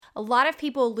A lot of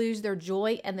people lose their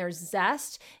joy and their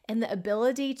zest and the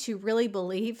ability to really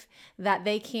believe that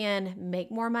they can make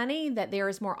more money, that there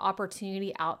is more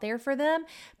opportunity out there for them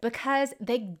because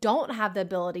they don't have the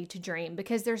ability to dream,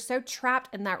 because they're so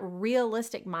trapped in that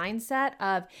realistic mindset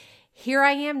of, here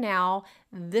I am now,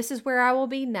 this is where I will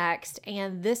be next,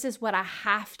 and this is what I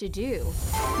have to do.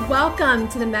 Welcome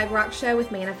to the Meg Rock Show with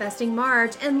Manifesting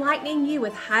Marge, enlightening you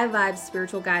with high vibe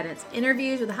spiritual guidance,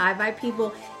 interviews with high vibe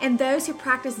people, and those who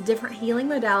practice different healing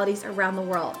modalities around the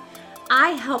world. I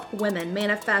help women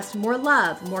manifest more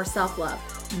love, more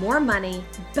self-love, more money,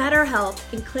 better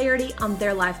health, and clarity on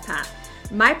their life path.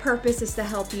 My purpose is to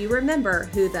help you remember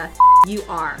who the you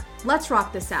are. Let's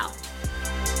rock this out.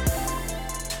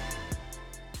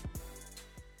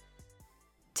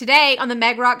 Today on the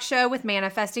Meg Rock Show with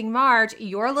Manifesting Marge,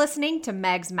 you're listening to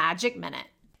Meg's Magic Minute.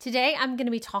 Today, I'm going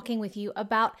to be talking with you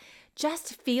about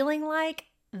just feeling like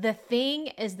the thing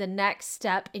is the next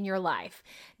step in your life.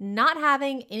 Not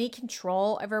having any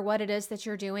control over what it is that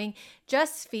you're doing,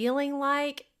 just feeling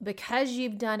like because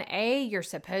you've done A, you're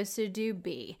supposed to do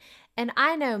B. And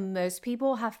I know most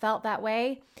people have felt that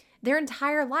way their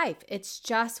entire life. It's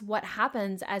just what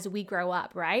happens as we grow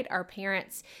up, right? Our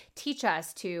parents teach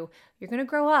us to, you're going to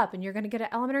grow up and you're going to go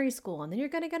to elementary school, and then you're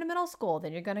going to go to middle school,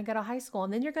 then you're going to go to high school,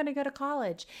 and then you're going to go to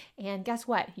college. And guess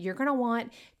what? You're going to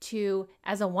want to,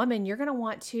 as a woman, you're going to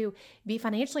want to be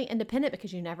financially independent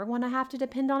because you never want to have to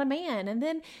depend on a man. And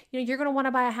then, you're going to want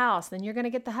to buy a house, then you're going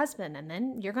to get the husband, and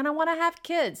then you're going to want to have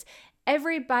kids.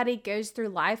 Everybody goes through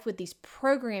life with these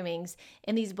programmings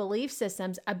and these belief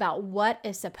systems about what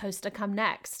is supposed to come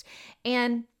next.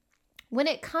 And when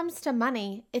it comes to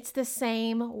money, it's the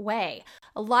same way.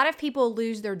 A lot of people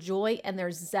lose their joy and their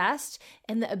zest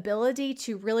and the ability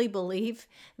to really believe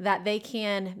that they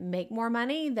can make more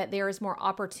money, that there is more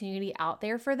opportunity out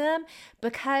there for them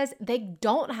because they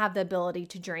don't have the ability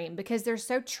to dream, because they're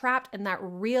so trapped in that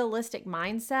realistic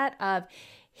mindset of,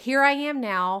 here I am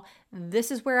now, this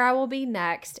is where I will be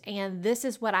next, and this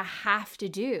is what I have to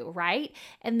do, right?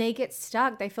 And they get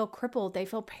stuck, they feel crippled, they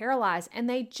feel paralyzed, and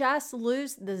they just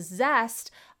lose the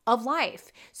zest of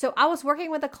life. So I was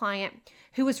working with a client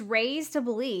who was raised to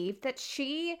believe that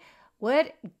she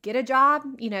would get a job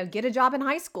in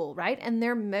high school, right? And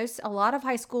a lot of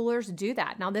high schoolers do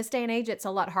that. Now, this day and age, it's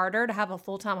a lot harder to have a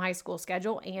full-time high school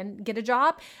schedule and get a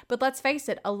job. But let's face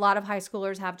it, a lot of high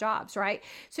schoolers have jobs, right?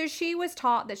 So she was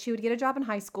taught that she would get a job in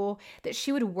high school, that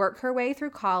she would work her way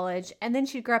through college, and then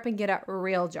she'd grow up and get a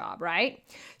real job, right?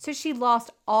 So she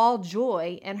lost all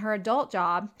joy in her adult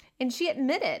job. And she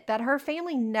admitted that her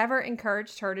family never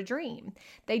encouraged her to dream.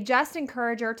 They just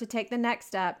encouraged her to take the next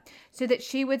step so that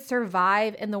she would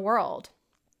survive in the world.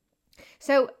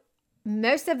 So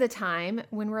most of the time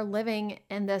when we're living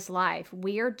in this life,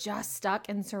 we are just stuck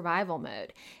in survival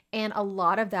mode. And a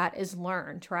lot of that is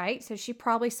learned, right? So she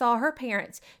probably saw her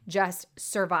parents just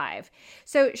survive.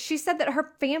 So she said that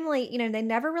her family, they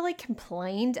never really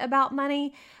complained about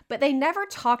money, but they never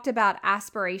talked about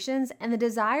aspirations and the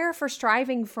desire for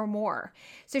striving for more.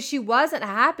 So she wasn't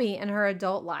happy in her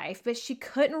adult life, but she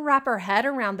couldn't wrap her head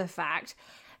around the fact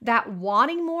that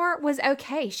wanting more was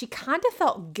okay. She kind of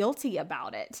felt guilty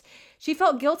about it. She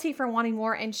felt guilty for wanting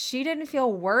more, and she didn't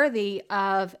feel worthy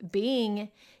of being,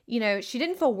 she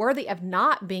didn't feel worthy of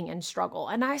not being in struggle.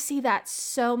 And I see that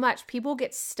so much. People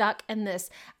get stuck in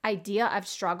this idea of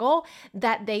struggle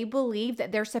that they believe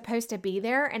that they're supposed to be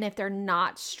there. And if they're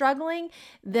not struggling,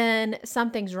 then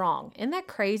something's wrong. Isn't that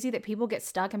crazy that people get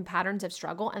stuck in patterns of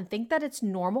struggle and think that it's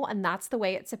normal and that's the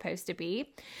way it's supposed to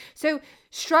be? So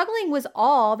struggling was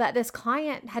all that this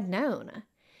client had known.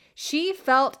 She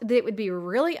felt that it would be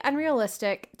really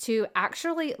unrealistic to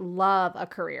actually love a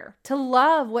career, to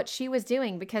love what she was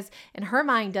doing, because in her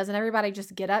mind, doesn't everybody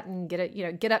just get up and go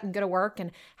to work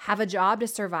and have a job to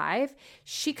survive?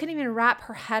 She couldn't even wrap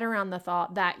her head around the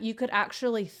thought that you could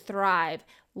actually thrive,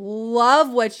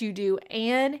 love what you do,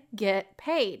 and get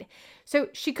paid. So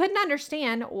she couldn't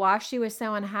understand why she was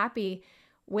so unhappy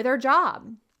with her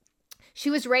job. She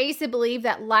was raised to believe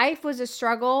that life was a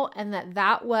struggle and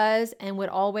that was and would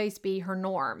always be her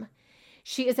norm.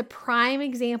 She is a prime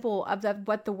example of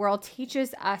what the world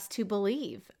teaches us to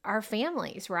believe, our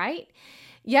families, right?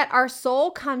 Yet our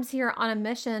soul comes here on a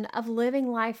mission of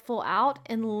living life full out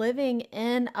and living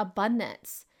in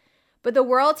abundance. But the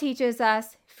world teaches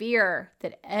us fear,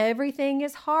 that everything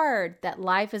is hard, that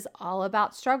life is all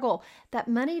about struggle, that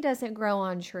money doesn't grow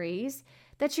on trees,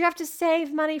 that you have to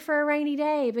save money for a rainy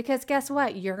day because guess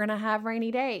what? You're going to have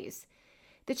rainy days.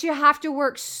 That you have to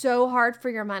work so hard for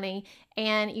your money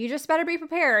and you just better be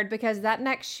prepared because that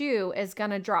next shoe is going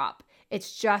to drop.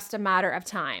 It's just a matter of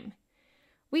time.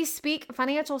 We speak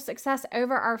financial success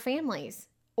over our families.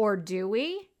 Or do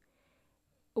we?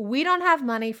 We don't have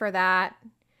money for that.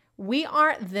 We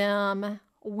aren't them.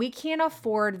 We can't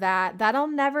afford that. That'll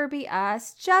never be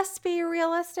us. Just be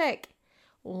realistic.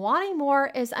 Wanting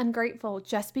more is ungrateful.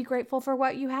 Just be grateful for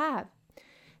what you have.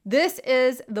 This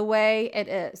is the way it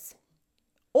is.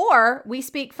 Or we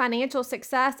speak financial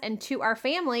success into our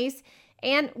families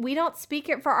and we don't speak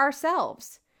it for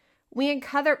ourselves. We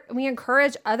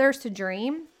encourage others to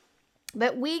dream,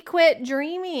 but we quit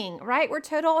dreaming, right? We're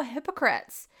total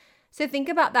hypocrites. So think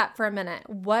about that for a minute.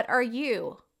 What are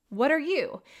you? What are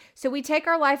you? So we take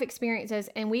our life experiences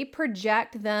and we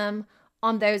project them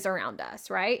on those around us,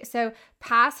 right? So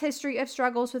past history of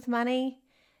struggles with money,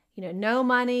 no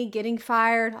money, getting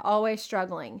fired, always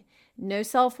struggling. No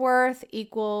self-worth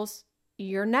equals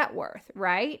your net worth,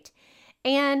 right?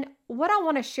 And what I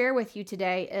want to share with you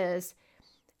today is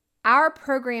our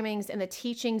programmings and the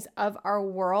teachings of our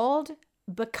world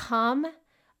become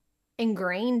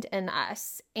ingrained in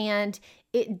us. And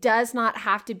it does not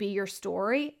have to be your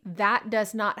story. That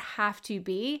does not have to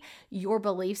be your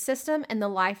belief system and the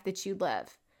life that you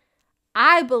live.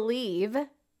 I believe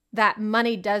that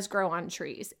money does grow on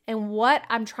trees. And what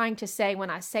I'm trying to say when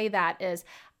I say that is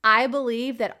I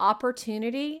believe that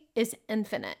opportunity is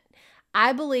infinite.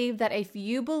 I believe that if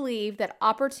you believe that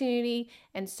opportunity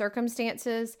and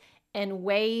circumstances and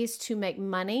ways to make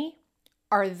money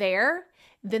are there,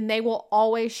 then they will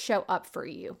always show up for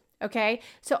you. Okay.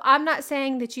 So I'm not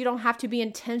saying that you don't have to be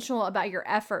intentional about your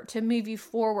effort to move you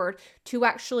forward to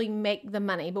actually make the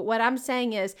money. But what I'm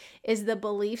saying is the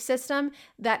belief system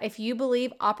that if you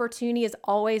believe opportunity is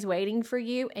always waiting for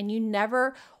you and you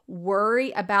never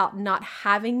worry about not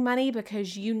having money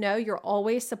because you're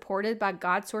always supported by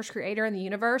God, source creator in the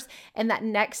universe, and that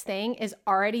next thing is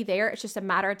already there. It's just a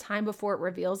matter of time before it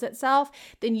reveals itself.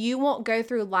 Then you won't go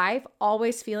through life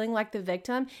always feeling like the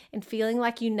victim and feeling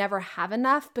like you never have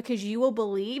enough because you will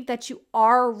believe that you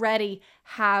already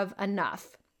have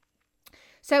enough.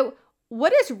 So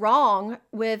what's wrong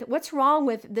with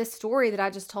this story that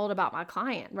I just told about my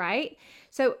client, right?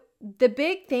 So the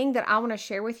big thing that I want to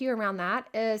share with you around that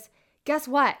is, guess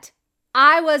what?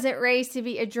 I wasn't raised to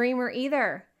be a dreamer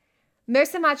either.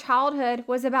 Most of my childhood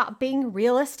was about being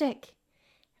realistic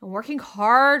and working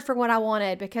hard for what I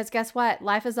wanted because guess what?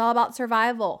 Life is all about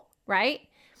survival, right?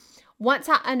 Once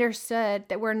I understood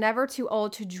that we're never too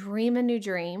old to dream a new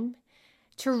dream,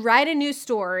 to write a new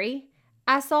story,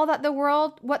 I saw that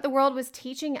what the world was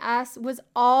teaching us was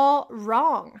all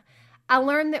wrong. I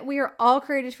learned that we are all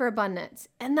created for abundance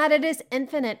and that it is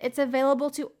infinite. It's available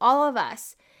to all of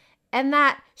us. And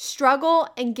that struggle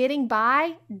and getting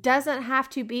by doesn't have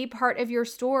to be part of your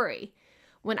story.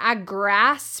 When I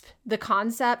grasp the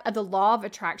concept of the law of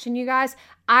attraction, you guys,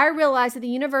 I realized that the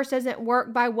universe doesn't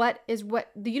work by what is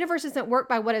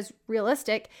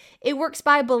realistic. It works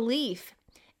by belief.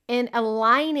 And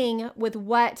aligning with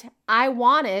what I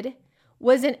wanted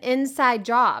was an inside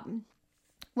job.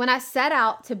 When I set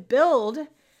out to build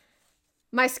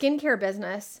my skincare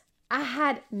business, I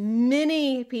had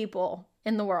many people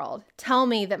in the world tell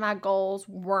me that my goals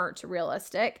weren't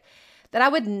realistic, that I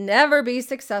would never be as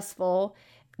successful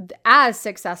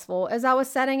as I was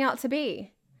setting out to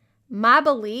be. My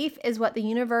belief is what the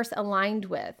universe aligned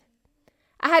with.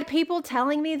 I had people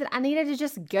telling me that I needed to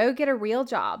just go get a real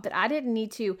job, that I didn't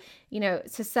need to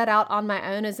set out on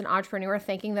my own as an entrepreneur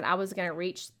thinking that I was going to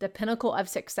reach the pinnacle of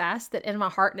success that in my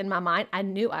heart and in my mind, I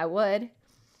knew I would.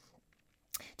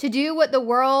 To do what the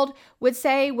world would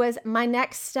say was my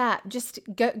next step, just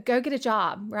go get a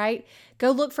job, right? Go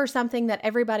look for something that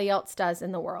everybody else does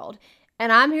in the world.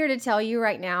 And I'm here to tell you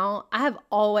right now, I have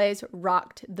always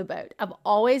rocked the boat. I've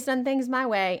always done things my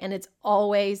way and it's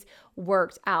always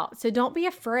worked out. So don't be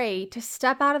afraid to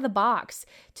step out of the box,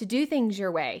 to do things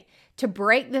your way, to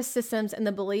break the systems and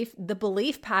the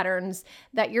belief patterns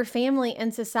that your family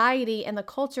and society and the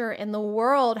culture and the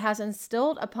world has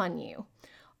instilled upon you.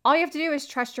 All you have to do is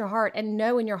trust your heart and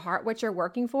know in your heart what you're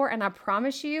working for. And I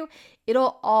promise you,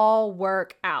 it'll all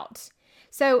work out.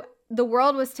 So the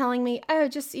world was telling me, oh,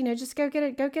 just go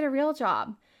get a real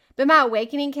job. But my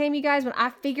awakening came, you guys, when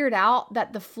I figured out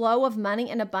that the flow of money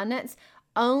and abundance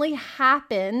only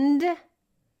happens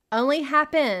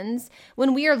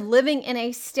when we are living in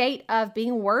a state of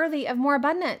being worthy of more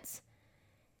abundance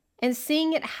and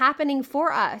seeing it happening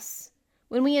for us.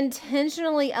 When we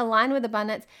intentionally align with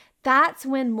abundance, that's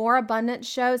when more abundance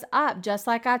shows up, just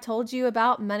like I told you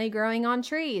about money growing on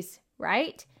trees,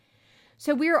 right?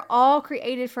 So we are all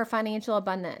created for financial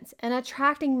abundance, and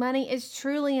attracting money is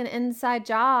truly an inside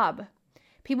job.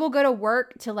 People go to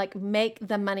work to make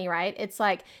the money, right? It's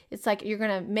like you're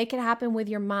going to make it happen with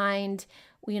your mind,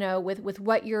 with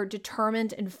what you're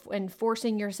determined and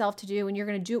forcing yourself to do, and you're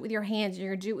going to do it with your hands, and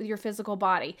you're going to do it with your physical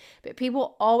body. But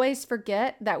people always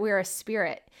forget that we're a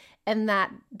spirit, and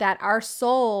that our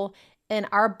soul and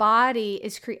our body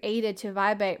is created to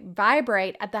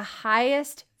vibrate at the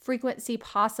highest frequency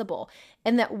possible,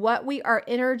 and that what we are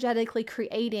energetically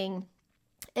creating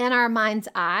in our mind's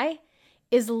eye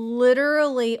is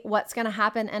literally what's going to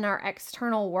happen in our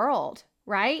external world,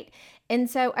 right? And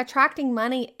so attracting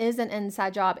money is an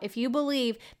inside job. If you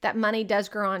believe that money does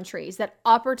grow on trees, that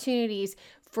opportunities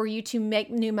for you to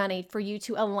make new money, for you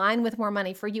to align with more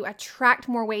money, for you attract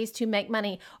more ways to make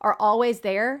money are always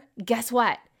there, guess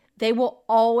what? They will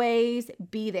always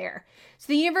be there. So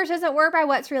the universe doesn't work by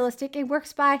what's realistic. It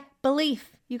works by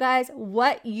belief. You guys,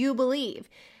 what you believe.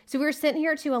 So we're sitting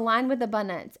here to align with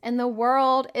abundance, and the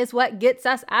world is what gets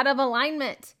us out of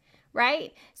alignment,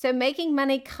 right? So making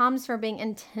money comes from being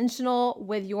intentional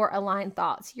with your aligned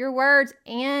thoughts, your words,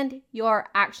 and your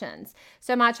actions.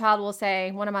 So my child will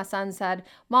say, one of my sons said,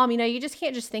 Mom, you just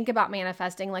can't just think about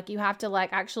manifesting. Like you have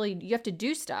to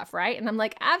do stuff, right? And I'm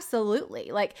like,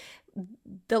 absolutely. Like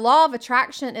the law of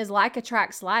attraction is like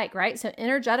attracts like, right? So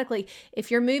energetically,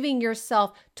 if you're moving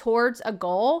yourself towards a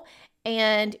goal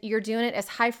and you're doing it as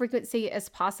high frequency as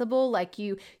possible, like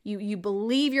you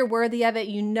believe you're worthy of it,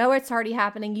 it's already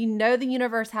happening, the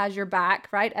universe has your back,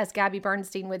 right? As Gabby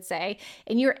Bernstein would say,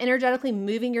 and you're energetically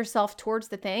moving yourself towards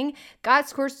the thing,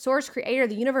 God's source creator,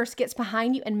 the universe gets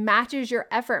behind you and matches your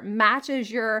effort,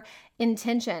 matches your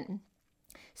intention.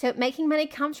 So making money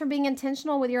comes from being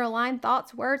intentional with your aligned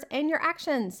thoughts, words, and your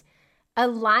actions.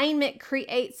 Alignment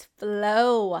creates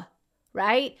flow,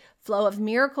 right? Flow of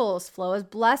miracles, flow of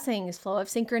blessings, flow of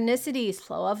synchronicities,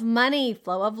 flow of money,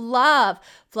 flow of love,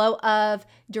 flow of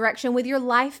direction with your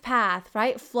life path,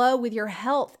 right? Flow with your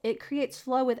health. It creates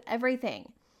flow with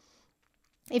everything.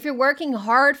 If you're working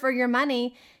hard for your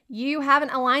money, you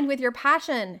haven't aligned with your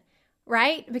passion,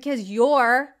 right? Because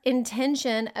your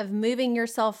intention of moving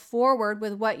yourself forward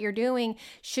with what you're doing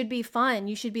should be fun.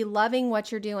 You should be loving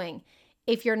what you're doing.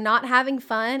 If you're not having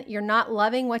fun, you're not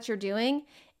loving what you're doing,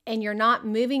 and you're not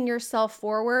moving yourself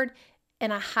forward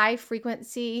in a high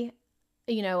frequency,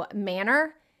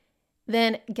 manner,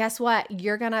 then guess what?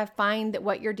 You're going to find that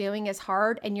what you're doing is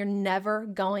hard, and you're never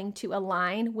going to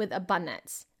align with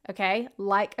abundance. Okay?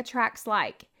 Like attracts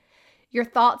like. Your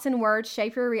thoughts and words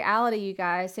shape your reality, you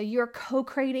guys. So you're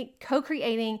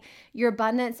co-creating your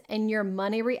abundance and your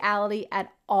money reality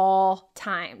at all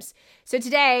times. So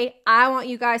today, I want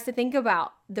you guys to think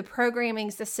about the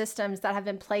programmings, the systems that have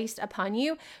been placed upon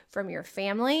you from your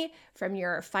family, from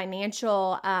your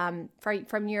financial,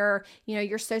 from your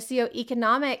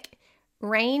socioeconomic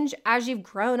range as you've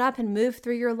grown up and moved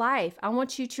through your life. I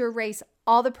want you to erase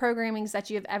all the programmings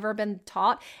that you have ever been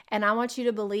taught. And I want you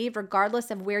to believe, regardless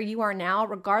of where you are now,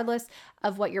 regardless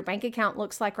of what your bank account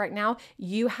looks like right now,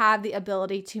 you have the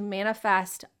ability to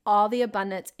manifest all the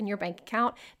abundance in your bank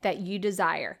account that you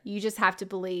desire. You just have to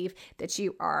believe that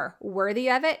you are worthy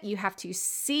of it. You have to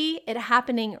see it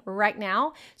happening right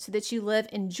now so that you live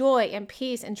in joy and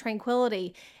peace and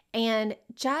tranquility and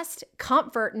just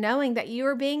comfort knowing that you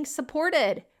are being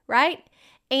supported, right?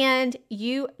 And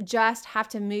you just have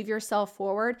to move yourself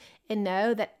forward and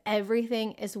know that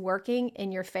everything is working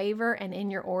in your favor and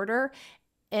in your order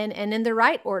and in the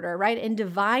right order, right? In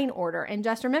divine order. And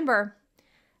just remember,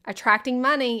 attracting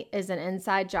money is an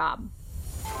inside job.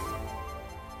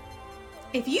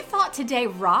 If you thought today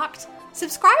rocked,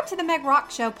 subscribe to the Meg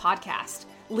Rock Show podcast.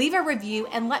 Leave a review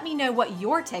and let me know what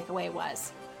your takeaway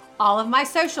was. All of my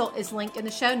social is linked in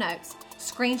the show notes.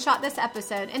 Screenshot this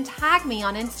episode and tag me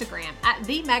on Instagram at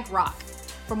 @TheMegRock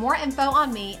for more info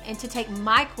on me and to take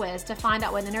my quiz to find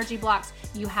out what energy blocks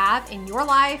you have in your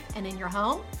life and in your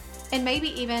home, and maybe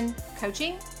even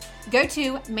coaching. Go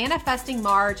to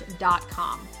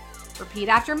manifestingmarge.com. Repeat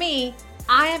after me.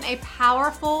 I am a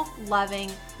powerful,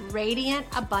 loving, radiant,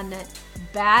 abundant,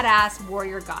 badass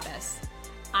warrior goddess.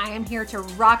 I am here to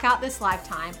rock out this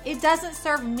lifetime. It doesn't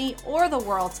serve me or the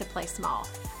world to play small.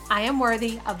 I am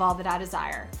worthy of all that I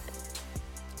desire.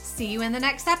 See you in the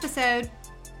next episode.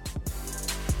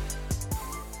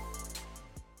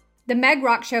 The Meg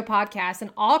Rock Show podcast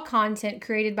and all content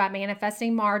created by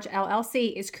Manifesting Marge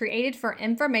LLC is created for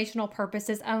informational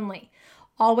purposes only.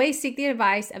 Always seek the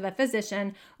advice of a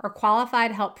physician or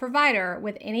qualified health provider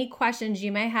with any questions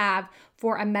you may have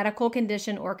for a medical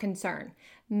condition or concern.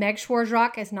 Meg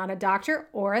Schwarzrock is not a doctor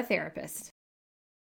or a therapist.